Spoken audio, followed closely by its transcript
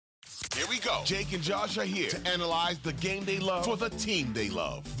Here we go. Jake and Josh are here to analyze the game they love for the team they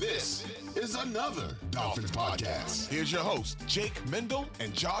love. This is another Dolphins podcast. Here's your host, Jake Mendel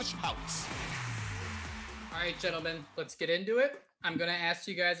and Josh Houtz. All right, gentlemen, let's get into it. I'm going to ask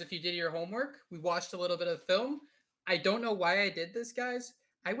you guys if you did your homework. We watched a little bit of film. I don't know why I did this, guys.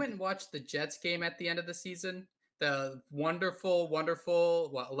 I went and watched the Jets game at the end of the season. The wonderful,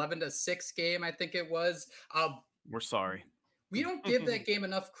 11-6 game, I think it was. We're sorry. We don't give that game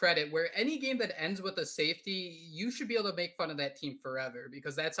enough credit, where any game that ends with a safety, you should be able to make fun of that team forever,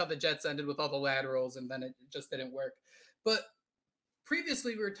 because that's how the Jets ended with all the laterals, and then it just didn't work. But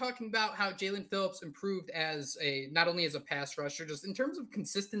previously, we were talking about how Jaelan Phillips improved as not only as a pass rusher, just in terms of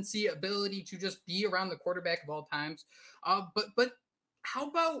consistency, ability to just be around the quarterback of all times. But how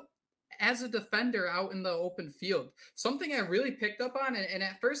about as a defender out in the open field? Something I really picked up on, and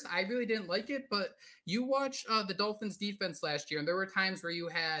at first I really didn't like it, but you watch the Dolphins defense last year, and there were times where you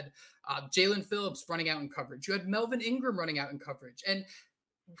had Jaelan Phillips running out in coverage. You had Melvin Ingram running out in coverage. And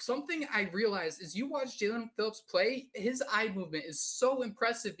something I realized is you watch Jaelan Phillips play, his eye movement is so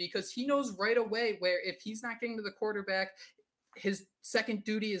impressive, because he knows right away where, if he's not getting to the quarterback, his second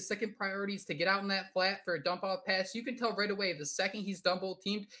priority is to get out in that flat for a dump off pass. You can tell right away, the second he's double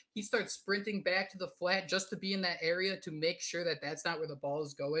teamed, he starts sprinting back to the flat just to be in that area to make sure that that's not where the ball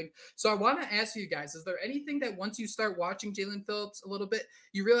is going. So I want to ask you guys, is there anything that once you start watching Jaelan Phillips a little bit,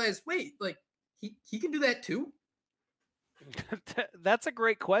 you realize, wait, like he can do that too? That's a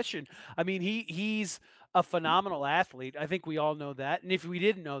great question. I mean, he's a phenomenal athlete. I think we all know that. And if we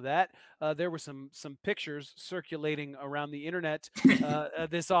didn't know that, there were some pictures circulating around the internet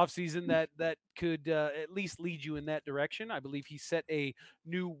this offseason that could at least lead you in that direction. I believe he set a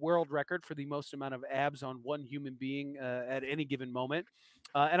new world record for the most amount of abs on one human being at any given moment.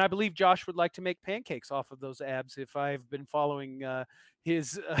 And I believe Josh would like to make pancakes off of those abs, if I've been following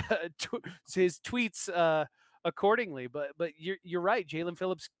his tweets accordingly. But you're right. Jaelan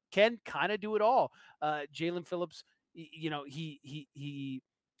Phillips can kind of do it all. Jaelan Phillips, he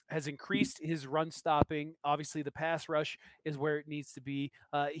has increased his run stopping. Obviously, the pass rush is where it needs to be.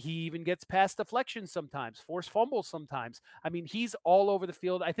 He even gets past deflections sometimes, forced fumbles sometimes. I mean, he's all over the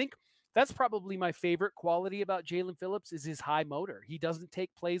field. I think that's probably my favorite quality about Jaelan Phillips is his high motor. He doesn't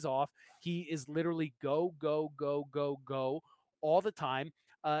take plays off. He is literally go, go, go, go, go all the time.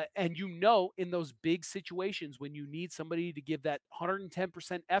 And in those big situations when you need somebody to give that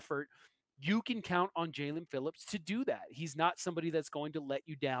 110% effort, you can count on Jaelan Phillips to do that. He's not somebody that's going to let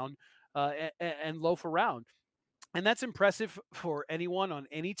you down and loaf around. And that's impressive for anyone on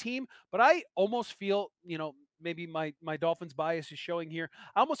any team. But I almost feel, maybe my Dolphins bias is showing here.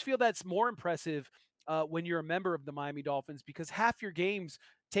 I almost feel that's more impressive when you're a member of the Miami Dolphins, because half your games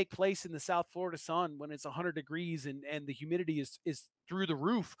take place in the South Florida sun when it's 100 degrees and the humidity is through the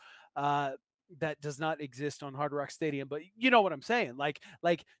roof. That does not exist on Hard Rock Stadium, but you know what I'm saying? Like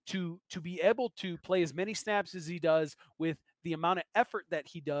to be able to play as many snaps as he does with the amount of effort that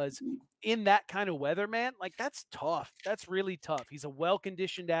he does in that kind of weather, man, like that's tough. That's really tough. He's a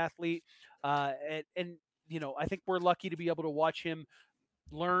well-conditioned athlete. And I think we're lucky to be able to watch him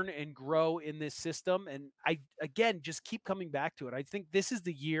learn and grow in this system. And I, again, just keep coming back to it. I think this is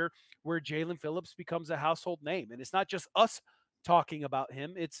the year where Jaelan Phillips becomes a household name. And it's not just us talking about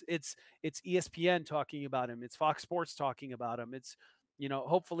him. It's ESPN talking about him. It's Fox Sports talking about him. It's,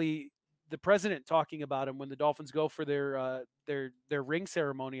 hopefully the president talking about him when the Dolphins go for their ring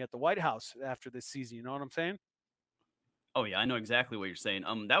ceremony at the White House after this season. You know what I'm saying? Oh, yeah, I know exactly what you're saying.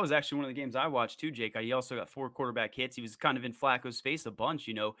 That was actually one of the games I watched too, Jake. He also got 4 quarterback hits. He was kind of in Flacco's face a bunch,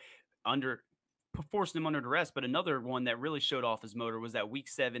 forcing him under duress. But another one that really showed off his motor was that Week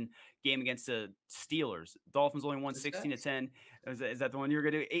 7 game against the Steelers. Dolphins only won 16-10. Is that the one you're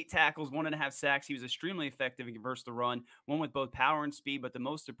going to do? 8 tackles, 1.5 sacks. He was extremely effective versus the run, one with both power and speed. But the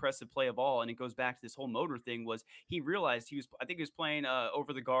most impressive play of all, and it goes back to this whole motor thing, was he realized he was playing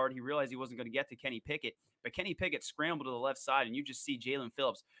over the guard. He realized he wasn't going to get to Kenny Pickett, but Kenny Pickett scrambled to the left side, and you just see Jaelan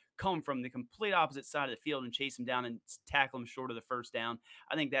Phillips come from the complete opposite side of the field and chase him down and tackle him short of the first down.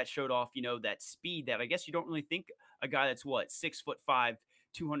 I think that showed off, that speed that I guess you don't really think a guy that's 6'5",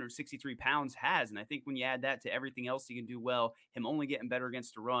 263 pounds has. And I think when you add that to everything else he can do well, him only getting better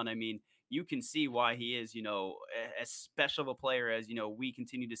against the run, I mean, you can see why he is, as special of a player as, we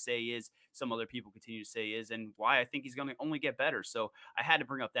continue to say he is, some other people continue to say he is, and why I think he's going to only get better. So I had to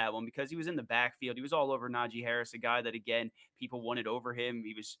bring up that one because he was in the backfield. He was all over Najee Harris, a guy that, again, people wanted over him.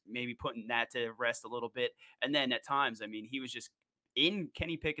 He was maybe putting that to rest a little bit. And then at times, I mean, he was just in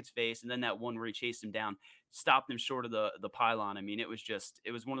Kenny Pickett's face, and then that one where he chased him down, stopped him short of the pylon. I mean, it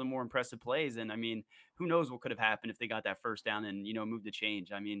was one of the more impressive plays. And I mean, who knows what could have happened if they got that first down and moved the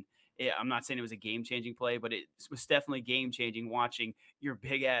change. I mean, I'm not saying it was a game changing play, but it was definitely game changing watching your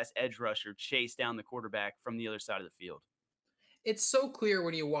big ass edge rusher chase down the quarterback from the other side of the field. It's so clear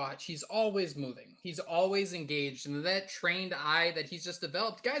when you watch. He's always moving. He's always engaged. And that trained eye that he's just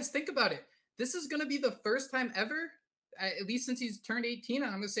developed. Guys, think about it. This is going to be the first time ever, at least since he's turned 18, and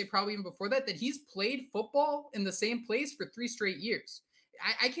I'm going to say probably even before that he's played football in the same place for 3 straight years.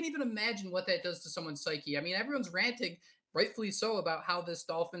 I can't even imagine what that does to someone's psyche. I mean, everyone's ranting, rightfully so, about how this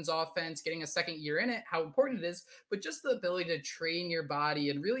Dolphins offense getting a second year in it, how important it is, but just the ability to train your body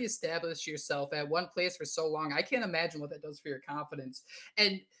and really establish yourself at one place for so long, I can't imagine what that does for your confidence.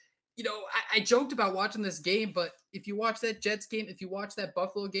 And I joked about watching this game, but if you watch that Jets game, if you watch that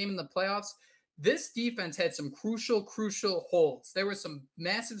Buffalo game in the playoffs, this defense had some crucial holes. There were some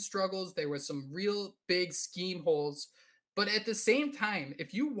massive struggles. There were some real big scheme holes. But at the same time,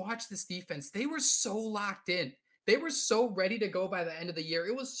 if you watch this defense, they were so locked in. They were so ready to go by the end of the year.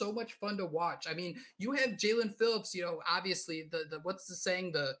 It was so much fun to watch. I mean, you have Jaelan Phillips, obviously the what's the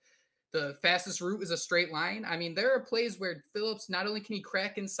saying? The fastest route is a straight line. I mean, there are plays where Phillips, not only can he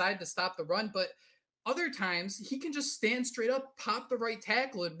crack inside to stop the run, but other times he can just stand straight up, pop the right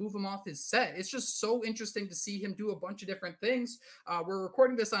tackle, and move him off his set. It's just so interesting to see him do a bunch of different things. We're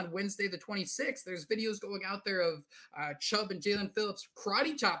recording this on Wednesday, the 26th. There's videos going out there of Chubb and Jaelan Phillips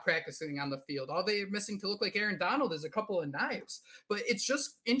karate chop practicing on the field. All they are missing to look like Aaron Donald is a couple of knives. But it's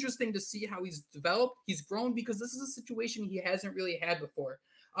just interesting to see how he's developed. He's grown because this is a situation he hasn't really had before.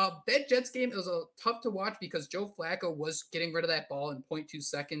 That Jets game, it was tough to watch because Joe Flacco was getting rid of that ball in 0.2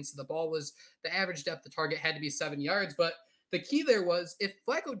 seconds. The average depth of target had to be 7 yards. But the key there was if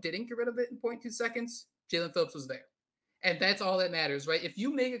Flacco didn't get rid of it in 0.2 seconds, Jaelan Phillips was there. And that's all that matters, right? If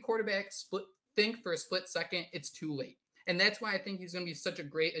you make a quarterback think for a split second, it's too late. And that's why I think he's going to be such a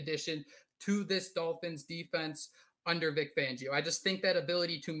great addition to this Dolphins defense under Vic Fangio. I just think that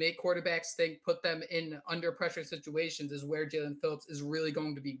ability to make quarterbacks think, put them in under pressure situations is where Jaelan Phillips is really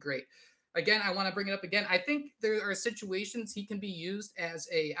going to be great. Again, I want to bring it up again. I think there are situations he can be used as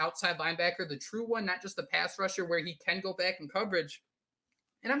a outside linebacker, the true one, not just a pass rusher where he can go back in coverage.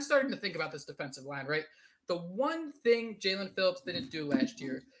 And I'm starting to think about this defensive line, right? The one thing Jaelan Phillips didn't do last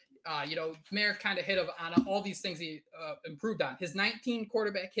year, Mayer kind of hit on all these things he improved on. His 19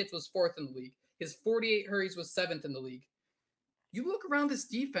 quarterback hits was 4th in the league. His 48 hurries was 7th in the league. You look around this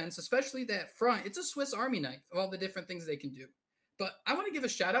defense, especially that front, it's a Swiss Army knife of all the different things they can do. But I want to give a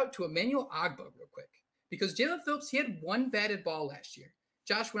shout out to Emmanuel Ogbah real quick because Jaelan Phillips, he had one batted ball last year.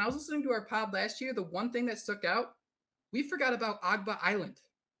 Josh, when I was listening to our pod last year, the one thing that stuck out, we forgot about Ogbah Island.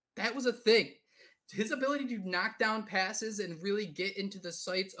 That was a thing. His ability to knock down passes and really get into the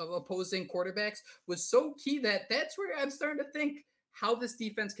sights of opposing quarterbacks was so key that's where I'm starting to think how this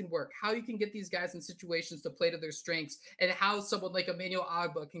defense can work, how you can get these guys in situations to play to their strengths, and how someone like Emmanuel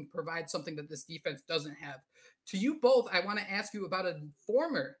Ogbah can provide something that this defense doesn't have. To you both, I want to ask you about a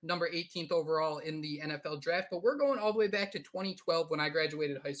former number 18th overall in the NFL draft, but we're going all the way back to 2012 when I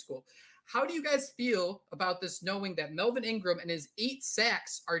graduated high school. How do you guys feel about this, knowing that Melvin Ingram and his 8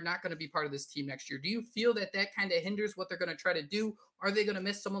 sacks are not going to be part of this team next year? Do you feel that kind of hinders what they're going to try to do? Are they going to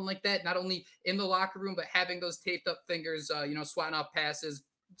miss someone like that, not only in the locker room, but having those taped up fingers, swatting off passes,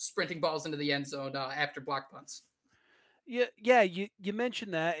 sprinting balls into the end zone after block punts? Yeah. You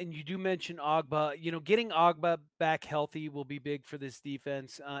mentioned that, and you do mention Ogbah. Getting Ogbah back healthy will be big for this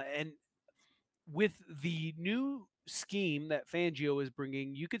defense. And with the new scheme that Fangio is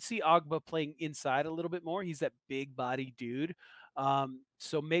bringing, you could see Ogbah playing inside a little bit more. He's that big body dude.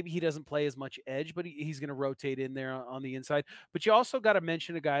 So maybe he doesn't play as much edge, but he's going to rotate in there on the inside. But you also got to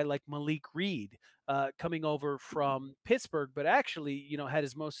mention a guy like Malik Reed coming over from Pittsburgh, but actually, had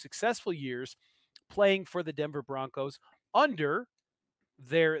his most successful years playing for the Denver Broncos under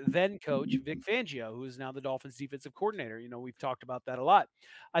their then coach, Vic Fangio, who is now the Dolphins defensive coordinator. We've talked about that a lot.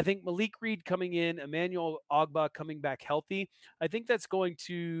 I think Malik Reed coming in, Emmanuel Ogbah coming back healthy, I think that's going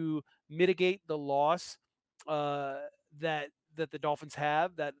to mitigate the loss that the Dolphins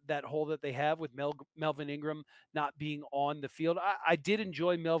have, that hole that they have with Melvin Ingram not being on the field. I did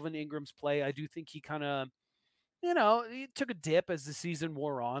enjoy Melvin Ingram's play. I do think he kind of, he took a dip as the season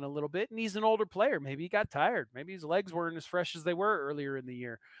wore on a little bit, and he's an older player. Maybe he got tired. Maybe his legs weren't as fresh as they were earlier in the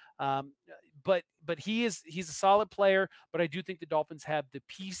year. But he's a solid player. But I do think the Dolphins have the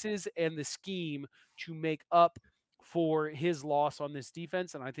pieces and the scheme to make up for his loss on this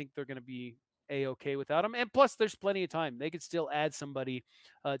defense, and I think they're going to be A-okay without him. And plus, there's plenty of time. They could still add somebody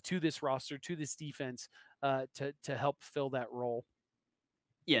to this roster, to this defense, to help fill that role.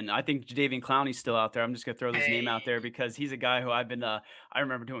 Yeah, and I think Jadeveon Clowney's still out there. I'm just gonna throw this name out Hey, there because he's a guy who I've been. I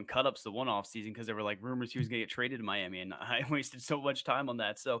remember doing cut ups the one off season because there were like rumors he was gonna get traded to Miami, and I wasted so much time on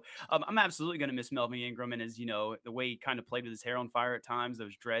that. So I'm absolutely gonna miss Melvin Ingram and his, the way he kind of played with his hair on fire at times,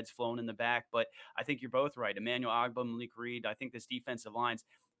 those dreads flowing in the back. But I think you're both right. Emmanuel Ogbah, Malik Reed. I think this defensive line's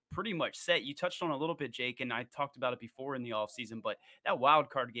pretty much set. You touched on a little bit, Jake, and I talked about it before in the offseason, but that wild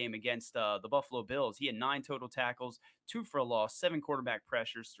card game against the Buffalo Bills, he had 9 total tackles, 2 for a loss, 7 quarterback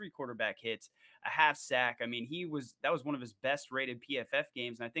pressures, 3 quarterback hits, a half sack. I mean, that was one of his best rated PFF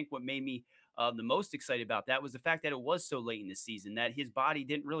games. And I think what made me the most excited about that was the fact that it was so late in the season that his body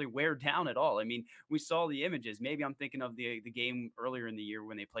didn't really wear down at all. I mean, we saw the images. Maybe I'm thinking of the game earlier in the year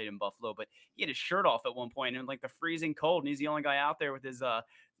when they played in Buffalo, but he had his shirt off at one point and like the freezing cold, and he's the only guy out there with his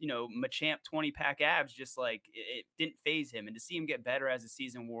Machamp 20 pack abs. Just like it didn't phase him, and to see him get better as the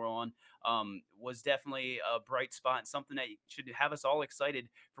season wore on was definitely a bright spot and something that should have us all excited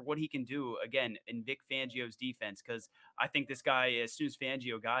for what he can do again in Vic Fangio's defense. Because I think this guy, as soon as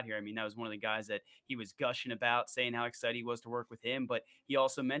Fangio got here, I mean, that was one of the guys that he was gushing about, saying how excited he was to work with him. But he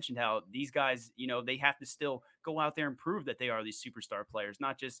also mentioned how these guys, they have to still go out there and prove that they are these superstar players,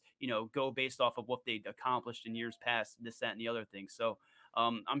 not just, go based off of what they'd accomplished in years past, this, that, and the other thing. So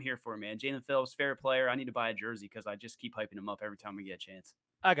I'm here for it, man. Jaelan Phillips, favorite player. I need to buy a jersey because I just keep hyping him up every time we get a chance.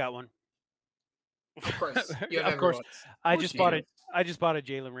 I got one. of course, you have Of course. everyone's. I course just you bought do. it. I just bought a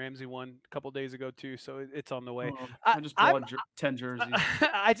Jalen Ramsey one a couple days ago too, so it's on the way. I just I'm bought 10 jerseys.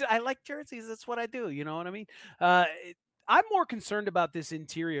 I like jerseys. That's what I do. You know what I mean? Uh, I'm more concerned about this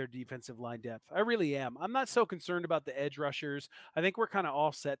interior defensive line depth. I really am. I'm not so concerned about the edge rushers. I think we're kind of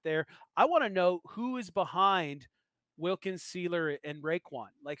all set there. I want to know who is behind Wilkins, Sealer, and Raekwon.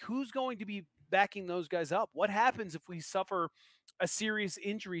 Like, who's going to be backing those guys up? What happens if we suffer a serious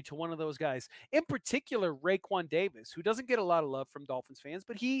injury to one of those guys? In particular, Raekwon Davis, who doesn't get a lot of love from Dolphins fans,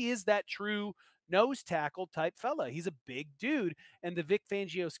 but he is that true nose tackle type fella. He's a big dude, and the Vic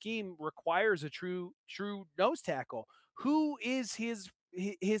Fangio scheme requires a true nose tackle. Who is his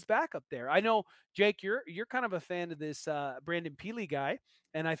backup there? I know, Jake, you're kind of a fan of this Brandon Peely guy,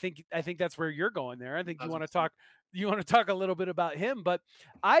 and I think that's where you're going there. I think you want to talk a little bit about him, but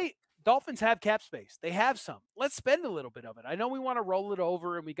I Dolphins have cap space. They have some. Let's spend a little bit of it. I know we want to roll it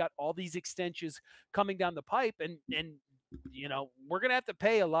over, and we got all these extensions coming down the pipe, and we're gonna have to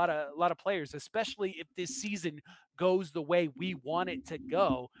pay a lot of players, especially if this season goes the way we want it to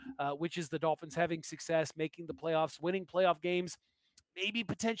go, which is the Dolphins having success, making the playoffs, winning playoff games, maybe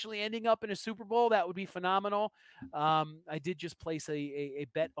potentially ending up in a Super Bowl. That would be phenomenal. I did just place a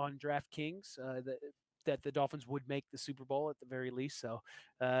bet on DraftKings that the Dolphins would make the Super Bowl at the very least. So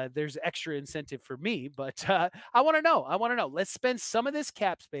there's extra incentive for me. But I want to know. Let's spend some of this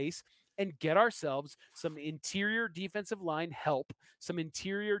cap space and get ourselves some interior defensive line help, some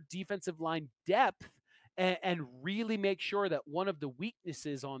interior defensive line depth, and really make sure that one of the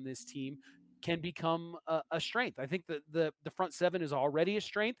weaknesses on this team can become a strength. I think that the front seven is already a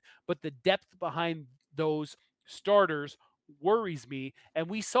strength, but the depth behind those starters worries me. And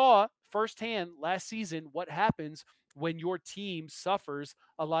we saw firsthand last season what happens when your team suffers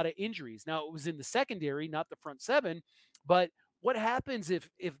a lot of injuries. Now, it was in the secondary, not the front seven, but what happens if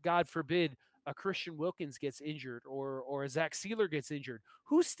God forbid a Christian Wilkins gets injured or a Zach Sealer gets injured?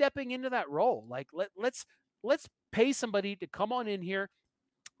 Who's stepping into that role? Like let's pay somebody to come on in here.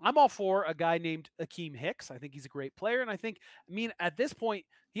 I'm all for a guy named Akeem Hicks. I think he's a great player. And at this point,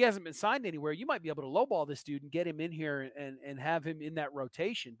 he hasn't been signed anywhere. You might be able to lowball this dude and get him in here and have him in that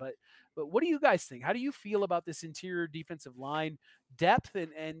rotation. But what do you guys think? How do you feel about this interior defensive line depth?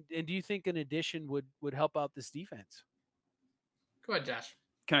 And do you think an addition would help out this defense? Go ahead, Josh.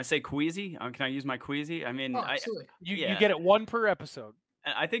 Can I say queasy? Can I use my queasy? I mean, Oh, absolutely. You get it one per episode.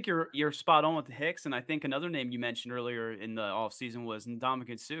 I think you're spot on with the Hicks, and I think another name you mentioned earlier in the offseason was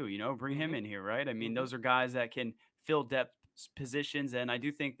Ndamukong Suh. Bring him in here, right? I mean, those are guys that can fill depth positions, and I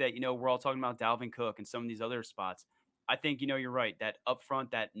do think that we're all talking about Dalvin Cook and some of these other spots. I think you're right, that up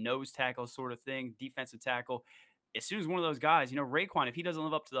front, that nose tackle sort of thing, defensive tackle. As soon as one of those guys, Raekwon, if he doesn't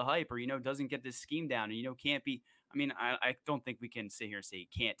live up to the hype or doesn't get this scheme down and can't be. I mean, I don't think we can sit here and say he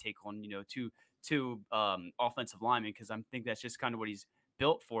can't take on two offensive linemen, because I think that's just kind of what he's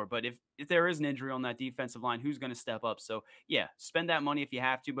built for. But if there is an injury on that defensive line, who's going to step up? So yeah, spend that money if you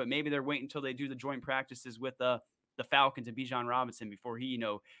have to, but maybe they're waiting until they do the joint practices with the Falcons and Bijan Robinson before he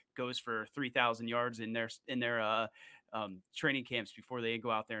goes for 3,000 yards in their training camps before they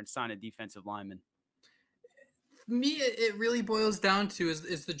go out there and sign a defensive lineman. me, it really boils down to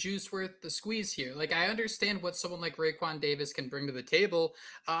is the juice worth the squeeze here? Like, I understand what someone like Raekwon Davis can bring to the table,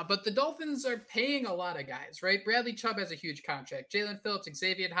 but the Dolphins are paying a lot of guys, right? Bradley Chubb has a huge contract. Jalen Phillips,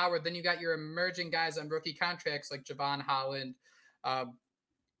 Xavier Howard. Then you got your emerging guys on rookie contracts like Javon Holland, uh,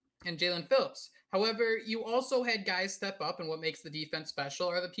 and Jalen Phillips. However, you also had guys step up, and what makes the defense special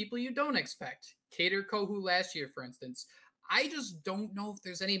are the people you don't expect. Cater Kohu last year, for instance. I just don't know if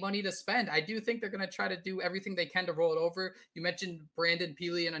there's any money to spend. I do think they're going to try to do everything they can to roll it over. You mentioned Brandon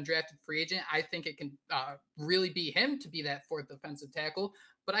Peely, an undrafted free agent. I think it can really be him to be that fourth defensive tackle.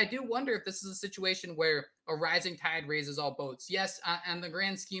 But I do wonder if this is a situation where a rising tide raises all boats. Yes, on the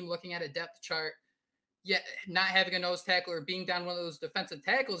grand scheme, looking at a depth chart, yeah, not having a nose tackle or being down one of those defensive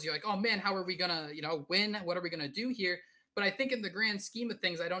tackles, you're like, oh man, how are we gonna, win? What are we gonna do here? But I think in the grand scheme of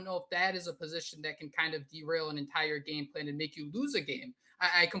things, I don't know if that is a position that can kind of derail an entire game plan and make you lose a game.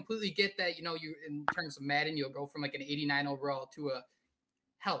 I completely get that, you in terms of Madden, you'll go from like an 89 overall to a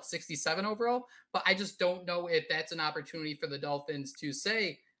 67 overall. But I just don't know if that's an opportunity for the Dolphins to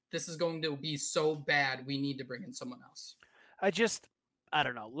say this is going to be so bad, we need to bring in someone else. I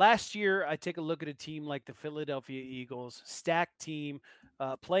don't know. Last year, I take a look at a team like the Philadelphia Eagles, stacked team,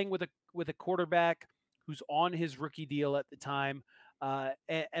 playing with a quarterback who's on his rookie deal at the time.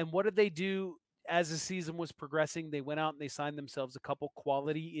 And what did they do as the season was progressing? They went out and they signed themselves a couple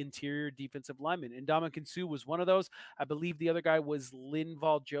quality interior defensive linemen. And Ndamukong Suh was one of those. I believe the other guy was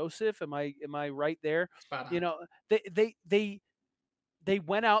Linval Joseph. Am I right there? Spot on. You know, they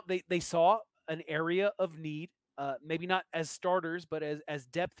went out. They saw an area of need. Maybe not as starters, but as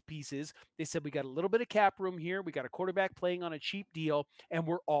depth pieces. They said, we got a little bit of cap room here. We got a quarterback playing on a cheap deal, and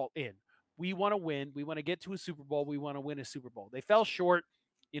we're all in. We want to win. We want to get to a Super Bowl. We want to win a Super Bowl. They fell short.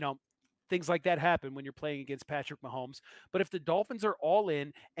 Things like that happen when you're playing against Patrick Mahomes. But if the Dolphins are all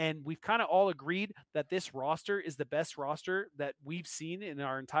in, and we've kind of all agreed that this roster is the best roster that we've seen in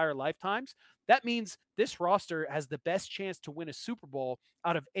our entire lifetimes, that means this roster has the best chance to win a Super Bowl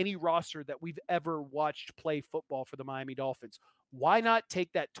out of any roster that we've ever watched play football for the Miami Dolphins. Why not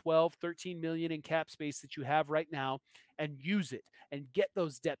take that 12, 13 million in cap space that you have right now and use it and get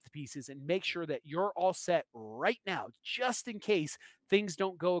those depth pieces and make sure that you're all set right now, just in case things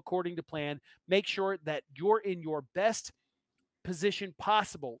don't go according to plan. Make sure that you're in your best position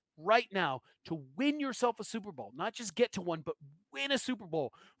possible right now to win yourself a Super Bowl, not just get to one, but win a Super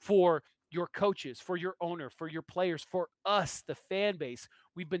Bowl for your coaches, for your owner, for your players, for us, the fan base.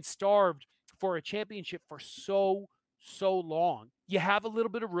 We've been starved for a championship for so long. You have a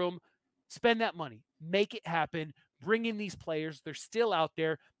little bit of room, spend that money, make it happen, bring in these players. They're still out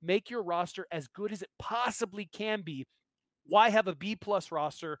there. Make your roster as good as it possibly can be. Why have a B+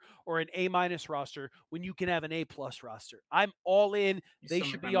 roster or an A- roster when you can have an A+ roster? I'm all in. They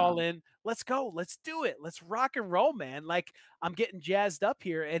should be all in. Let's go. Let's do it. Let's rock and roll, man. Like, I'm getting jazzed up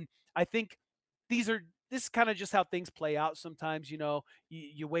here. And I think this is kind of just how things play out sometimes.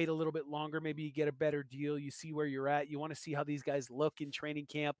 You wait a little bit longer, maybe you get a better deal, you see where you're at, you want to see how these guys look in training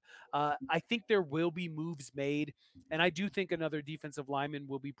camp. I think there will be moves made, and I do think another defensive lineman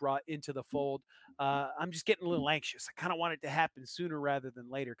will be brought into the fold. I'm just getting a little anxious. I kind of want it to happen sooner rather than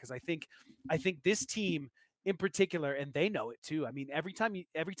later, because I think this team in particular, and they know it too. I mean, every time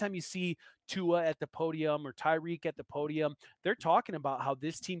you see Tua at the podium or Tyreek at the podium, they're talking about how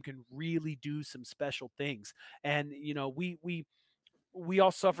this team can really do some special things. And we all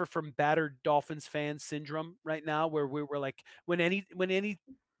suffer from battered Dolphins fans syndrome right now, where we're like, when any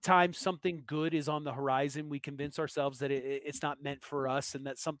time something good is on the horizon, we convince ourselves that it's not meant for us, and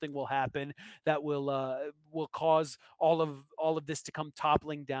that something will happen that will cause all of this to come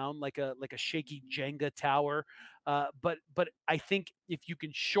toppling down like a shaky Jenga tower. But I think if you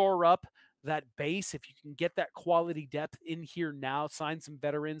can shore up that base, if you can get that quality depth in here now, sign some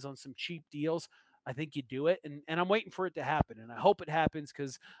veterans on some cheap deals, I think you do it. And I'm waiting for it to happen. And I hope it happens,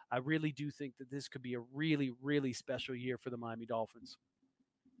 because I really do think that this could be a really, really special year for the Miami Dolphins.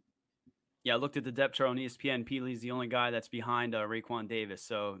 Yeah, I looked at the depth chart on ESPN. Peely's the only guy that's behind Raekwon Davis.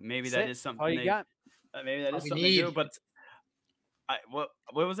 So maybe that is something all you got. Maybe that is something they do. But what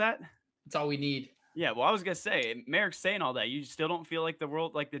was that? It's all we need. Yeah, well, I was gonna say, Merrick's saying all that. You still don't feel like the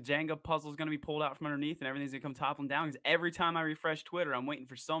world, like the Jenga puzzle, is gonna be pulled out from underneath and everything's gonna come toppling down? Because every time I refresh Twitter, I'm waiting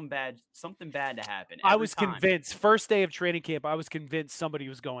for something bad to happen. I was convinced. First day of training camp, I was convinced somebody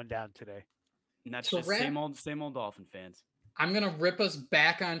was going down today. And that's just same old Dolphin fans. I'm going to rip us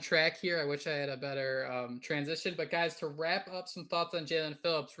back on track here. I wish I had a better transition. But, guys, to wrap up some thoughts on Jalen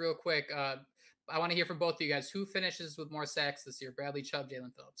Phillips real quick, I want to hear from both of you guys. Who finishes with more sacks this year, Bradley Chubb,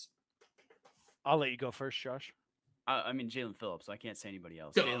 Jalen Phillips? I'll let you go first, Josh. I mean, Jaelan Phillips. I can't say anybody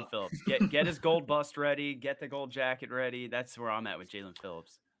else. Duh. Jaelan Phillips. Get his gold bust ready. Get the gold jacket ready. That's where I'm at with Jaelan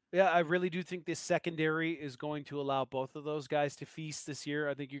Phillips. Yeah, I really do think this secondary is going to allow both of those guys to feast this year.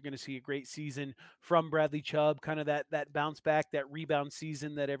 I think you're going to see a great season from Bradley Chubb, kind of that bounce back, that rebound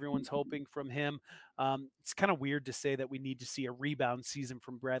season that everyone's hoping from him. It's kind of weird to say that we need to see a rebound season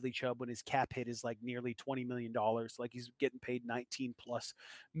from Bradley Chubb when his cap hit is like nearly $20 million. Like he's getting paid 19 plus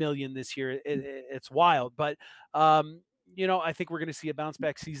million this year. It's wild, but I think we're going to see a bounce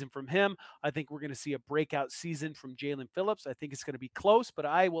back season from him. I think we're going to see a breakout season from Jaelan Phillips. I think it's going to be close, but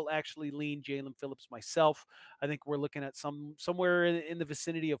I will actually lean Jaelan Phillips myself. I think we're looking at somewhere in the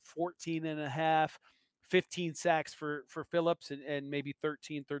vicinity of 14 and a half, 15 sacks for Phillips, and maybe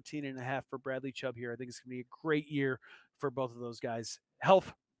 13 and a half for Bradley Chubb here. I think it's going to be a great year for both of those guys,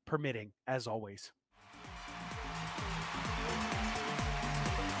 health permitting, as always.